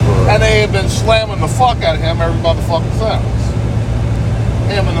they've been slamming the fuck out of him every motherfucking since.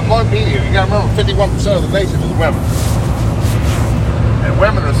 Him and the media. You gotta remember, 51% of the nation is women. And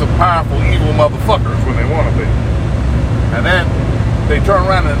women are some powerful, evil motherfuckers when they want to be. And then they turn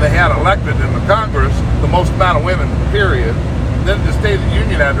around and they had elected in the Congress the most amount of women, period. Then the State of the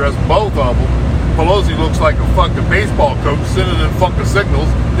Union address, both of them, Pelosi looks like a fucking baseball coach sitting in fucking signals.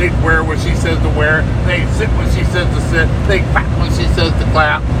 They wear what she says to wear. They sit when she says to sit. They clap when she says to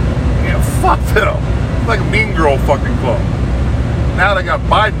clap. Yeah, fuck them. It's like a mean girl fucking club. Now they got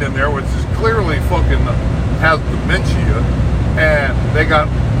Biden in there, which is clearly fucking has dementia. And they got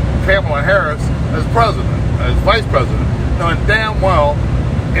Kamala Harris as president, as vice president. Knowing damn well,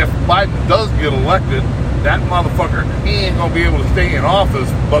 if Biden does get elected, that motherfucker, he ain't gonna be able to stay in office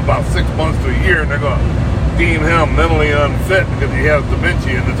but about 6 months to a year, and they're gonna deem him mentally unfit because he has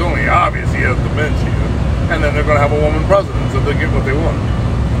dementia, and it's only obvious he has dementia. And then they're gonna have a woman president, so they get what they want.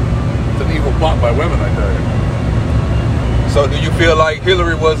 It's an evil plot by women, I tell you. So do you feel like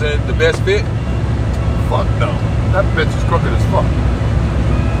Hillary wasn't the best fit? Fuck no. That bitch is crooked as fuck.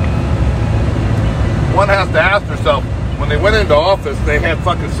 One has to ask herself, when they went into office, they had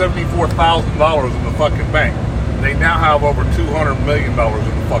fucking $74,000 in the fucking bank. They now have over $200 million in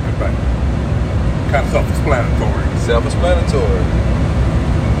the fucking bank. Kind of self-explanatory. Self-explanatory.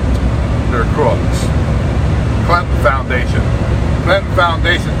 They're crooks. Clinton Foundation. Clinton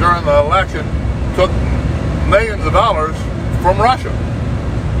Foundation during the election took millions of dollars from Russia.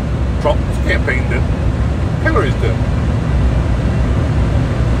 Trump's campaign did. Hillary's did.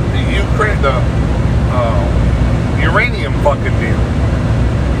 The Ukraine, uranium fucking deal.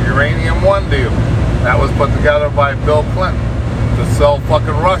 Uranium One deal. That was put together by Bill Clinton to sell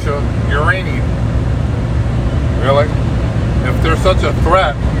fucking Russia uranium. Really? If they're such a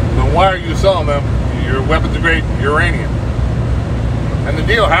threat, then why are you selling them your weapons-grade uranium? And the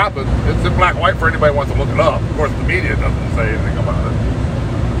deal happened. It's in black and white for anybody who wants to look it up. Of course, the media doesn't say anything about it.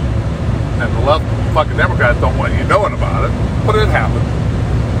 And the left fucking Democrats don't want you knowing about it. But it happened.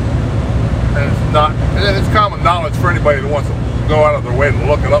 And it's not, and it's common knowledge for anybody who wants to go out of their way to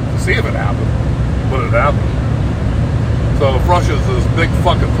look it up to see if it happened. But it happened. So if Russia's this big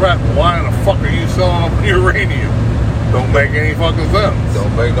fucking threat, why in the fuck are you selling them uranium? Don't make any fucking sense.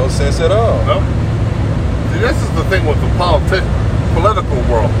 Don't make no sense at all. No. See, this is the thing with the political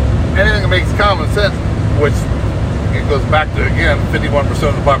world. Anything that makes common sense, which it goes back to, again, 51%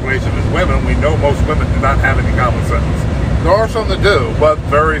 of the population is women. We know most women do not have any common sense. There are some that do, but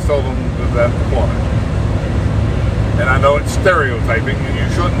very seldom does that apply. And I know it's stereotyping, and you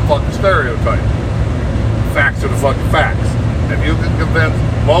shouldn't fucking stereotype. Facts are the fucking facts. If you can convince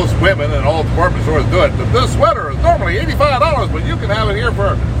most women and all department stores do it, that this sweater is normally $85, but you can have it here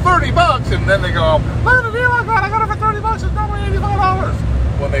for $30, and then they go, look at the deal I got it for $30, it's normally $85.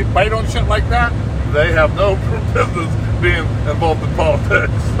 When they bite on shit like that, they have no business being involved in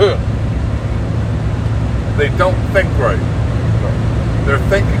politics. They don't think right. Their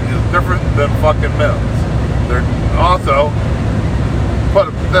thinking is different than fucking men's. They're also, put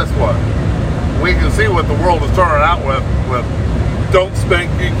it this way, we can see what the world is turning out with don't spank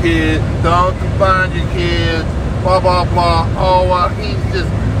your kids, don't confine your kids, blah, blah, blah. Oh, he's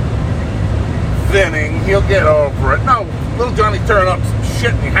just thinning, he'll get over it. No, little Johnny's tearing up some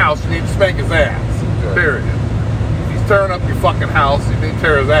shit in your house, you need to spank his ass, period. If he's tearing up your fucking house, you need to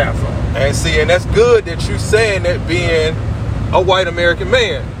tear his ass off. And see, and that's good that you saying that being a white American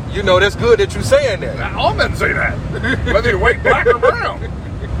man. You know, that's good that you saying that. All men say that, whether you're white, black, or brown.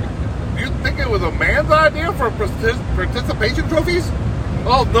 You think it was a man's idea for participation trophies?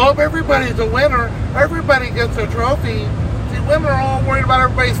 Oh, no, everybody's a winner. Everybody gets a trophy. See, women are all worried about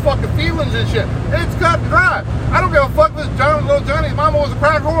everybody's fucking feelings and shit. It's cut and dry. I don't give a fuck if little Johnny's mama was a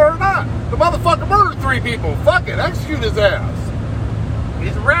crack whore or not. The motherfucker murdered 3 people. Fuck it, execute his ass.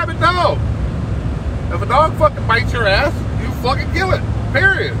 He's a rabid dog. If a dog fucking bites your ass, you fucking kill it.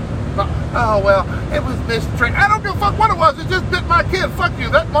 Period. Oh, well, it was mistrained. I don't give a fuck what it was. It just bit my kid. Fuck you.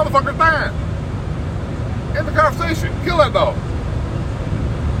 That motherfucker's dying. End the conversation. Kill that dog.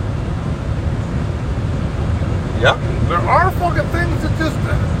 Yeah. There are fucking things that just,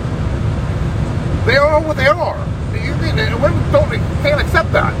 they are what they are. Women can't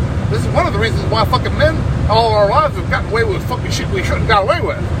accept that. This is one of the reasons why fucking men all our lives have gotten away with fucking shit we shouldn't got away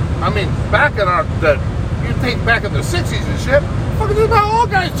with. I mean, back in you take back in the 60s and shit, fucking just about all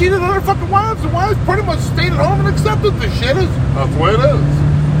guys cheated on their fucking wives, and wives pretty much stayed at home and accepted this shit. That's the way it is.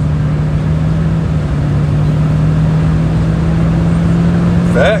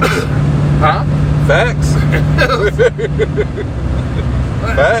 Facts. Huh? Facts.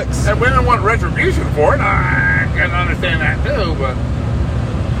 Facts. And women want retribution for it. I can understand that too, but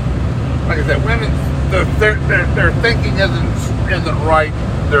I said, women, their thinking isn't right.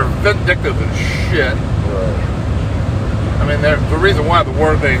 They're vindictive as shit. Right. I mean, the reason why the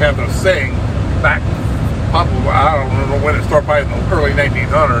word they have the saying back, probably, I don't remember when it started, probably in the early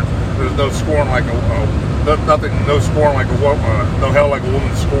 1900s. There's no scorn like no scorn like a woman, no hell like a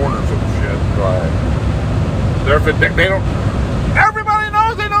woman scorn or some shit. Right. They're vindictive. They don't. Everybody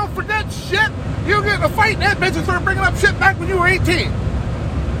knows they don't forget shit. You get in a fight and that bitch and start bringing up shit back when you were 18.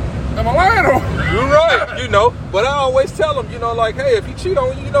 Am I lying? You're right, you know. But I always tell them, you know, like, hey, if you cheat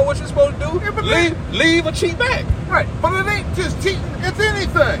on you, you know what you're supposed to do? Yeah, leave or cheat back. Right, but it ain't just cheating. It's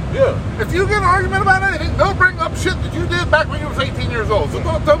anything. Yeah. If you get an argument about anything, they'll bring up shit that you did back when you was 18 years old. So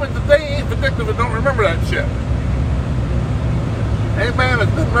don't tell me that they ain't vindictive and don't remember that shit. Any man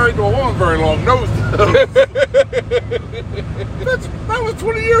that's been married to a woman very long knows that. That was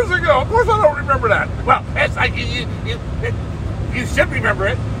 20 years ago. Of course I don't remember that. Well, it's like you should remember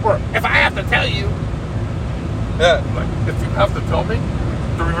it. Or if I have to tell you. Yeah. Like, if you have to tell me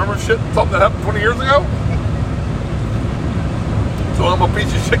to remember shit, something that happened 20 years ago? So I'm a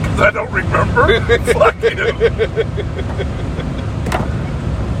piece of shit because I don't remember? Fuck you.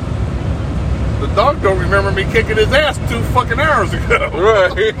 The dog don't remember me kicking his ass 2 fucking hours ago.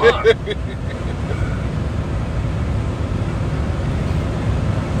 Right.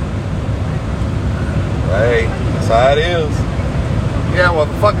 Hey, that's how it is. Yeah, well,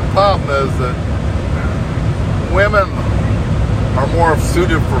 the fucking problem is that women are more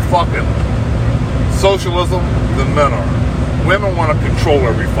suited for fucking socialism than men are. Women want to control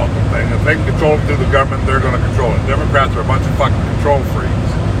every fucking thing. If they can control it through the government, they're going to control it. Democrats are a bunch of fucking control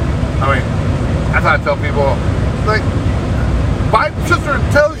freaks. I mean, that's how I tell people, like, Biden's sister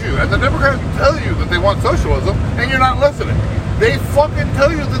tells you, and the Democrats tell you that they want socialism, and you're not listening. They fucking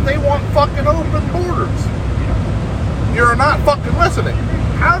tell you that they want fucking open borders. You're not fucking listening.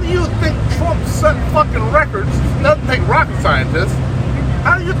 How do you think Trump set fucking records? Doesn't take rocket scientists.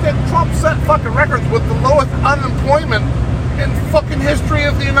 How do you think Trump set fucking records with the lowest unemployment in fucking history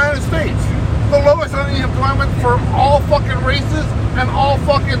of the United States? The lowest unemployment for all fucking races and all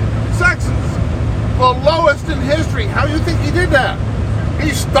fucking sexes. The lowest in history. How do you think he did that?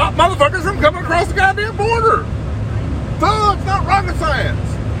 He stopped motherfuckers from coming across the goddamn border. Duh, it's not rocket science.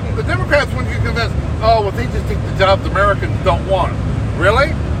 The Democrats want you to convince, oh, well, they just take the jobs Americans don't want.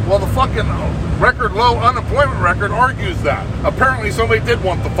 Really? Well, the fucking record low unemployment record argues that. Apparently somebody did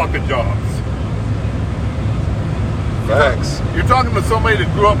want the fucking jobs. Facts. You're talking to somebody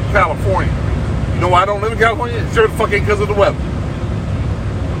that grew up in California. You know why I don't live in California? It's sure the fucking because of the weather.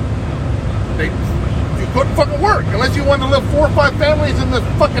 You couldn't fucking work unless you wanted to live 4 or 5 families in this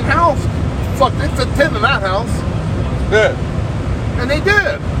fucking house. Fuck, it's a 10 in that house. Yeah. And they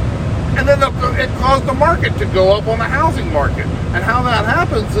did. And then it caused the market to go up on the housing market. And how that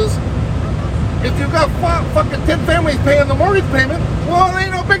happens is, if you've got fucking 10 families paying the mortgage payment, well, it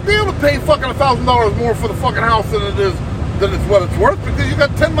ain't no big deal to pay fucking $1,000 more for the fucking house than it's what it's worth, because you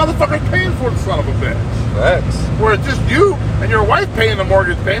got 10 motherfuckers paying for the son of a bitch. Facts. Where it's just you and your wife paying the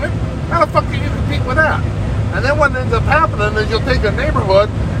mortgage payment. How the fuck can you compete with that? And then what ends up happening is you'll take a neighborhood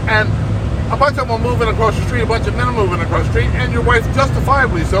and a bunch of them moving across the street, a bunch of men moving across the street, and your wife,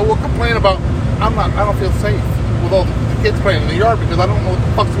 justifiably so, will complain about, I don't feel safe with all the kids playing in the yard because I don't know what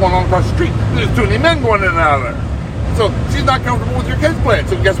the fuck's going on across the street. There's too many men going in and out of there. So she's not comfortable with your kids playing.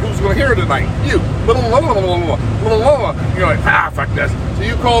 So guess who's going to hear it tonight? You. You're like, fuck this. So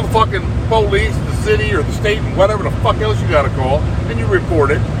you call the fucking police, the city, or the state, and whatever the fuck else you got to call, and you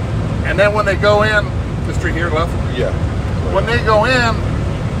report it. And then when they go in, the street here left? Yeah. When they go in,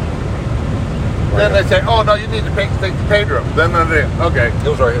 then they say, oh, no, you need to take the Pedro. Then they, okay. It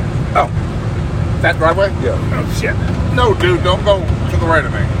was right here. Oh. That driveway? Yeah. Oh, shit. No, dude, don't go to the right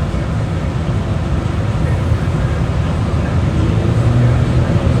of me.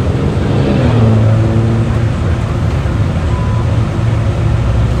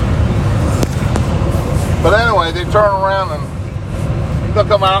 But anyway, they turn around and they'll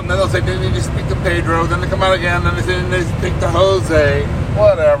come out and then they'll say, they need to speak to Pedro. Then they come out again and they say, they speak to Jose.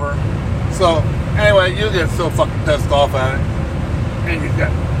 Whatever. So, anyway, you get so fucking pissed off at it. And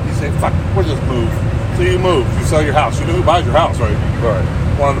you say, fuck, we'll just move. So you move. You sell your house. You know who buys your house, right?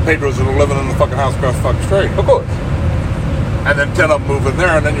 Right. One of the Pedros that are living in the fucking house across the fucking street. Of course. And then 10 of them move in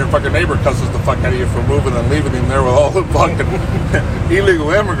there, and then your fucking neighbor cusses the fuck out of you for moving and leaving him there with all the fucking illegal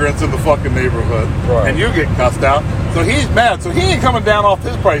immigrants in the fucking neighborhood. Right. And you get cussed out. So he's mad. So he ain't coming down off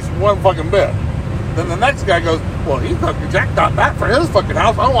his price one fucking bit. Then the next guy goes, well, he fucking jacked out that for his fucking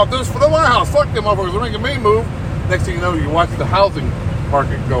house. I want this for my house. Fuck them motherfuckers. They're making me move. Next thing you know, you watch the housing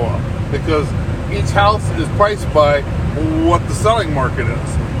market go up. Because each house is priced by what the selling market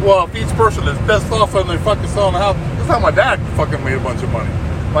is. Well, if each person is pissed off and they're fucking selling a house, that's how my dad fucking made a bunch of money.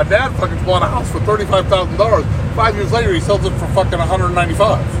 My dad fucking bought a house for $35,000. 5 years later, he sells it for fucking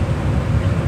 $195,000.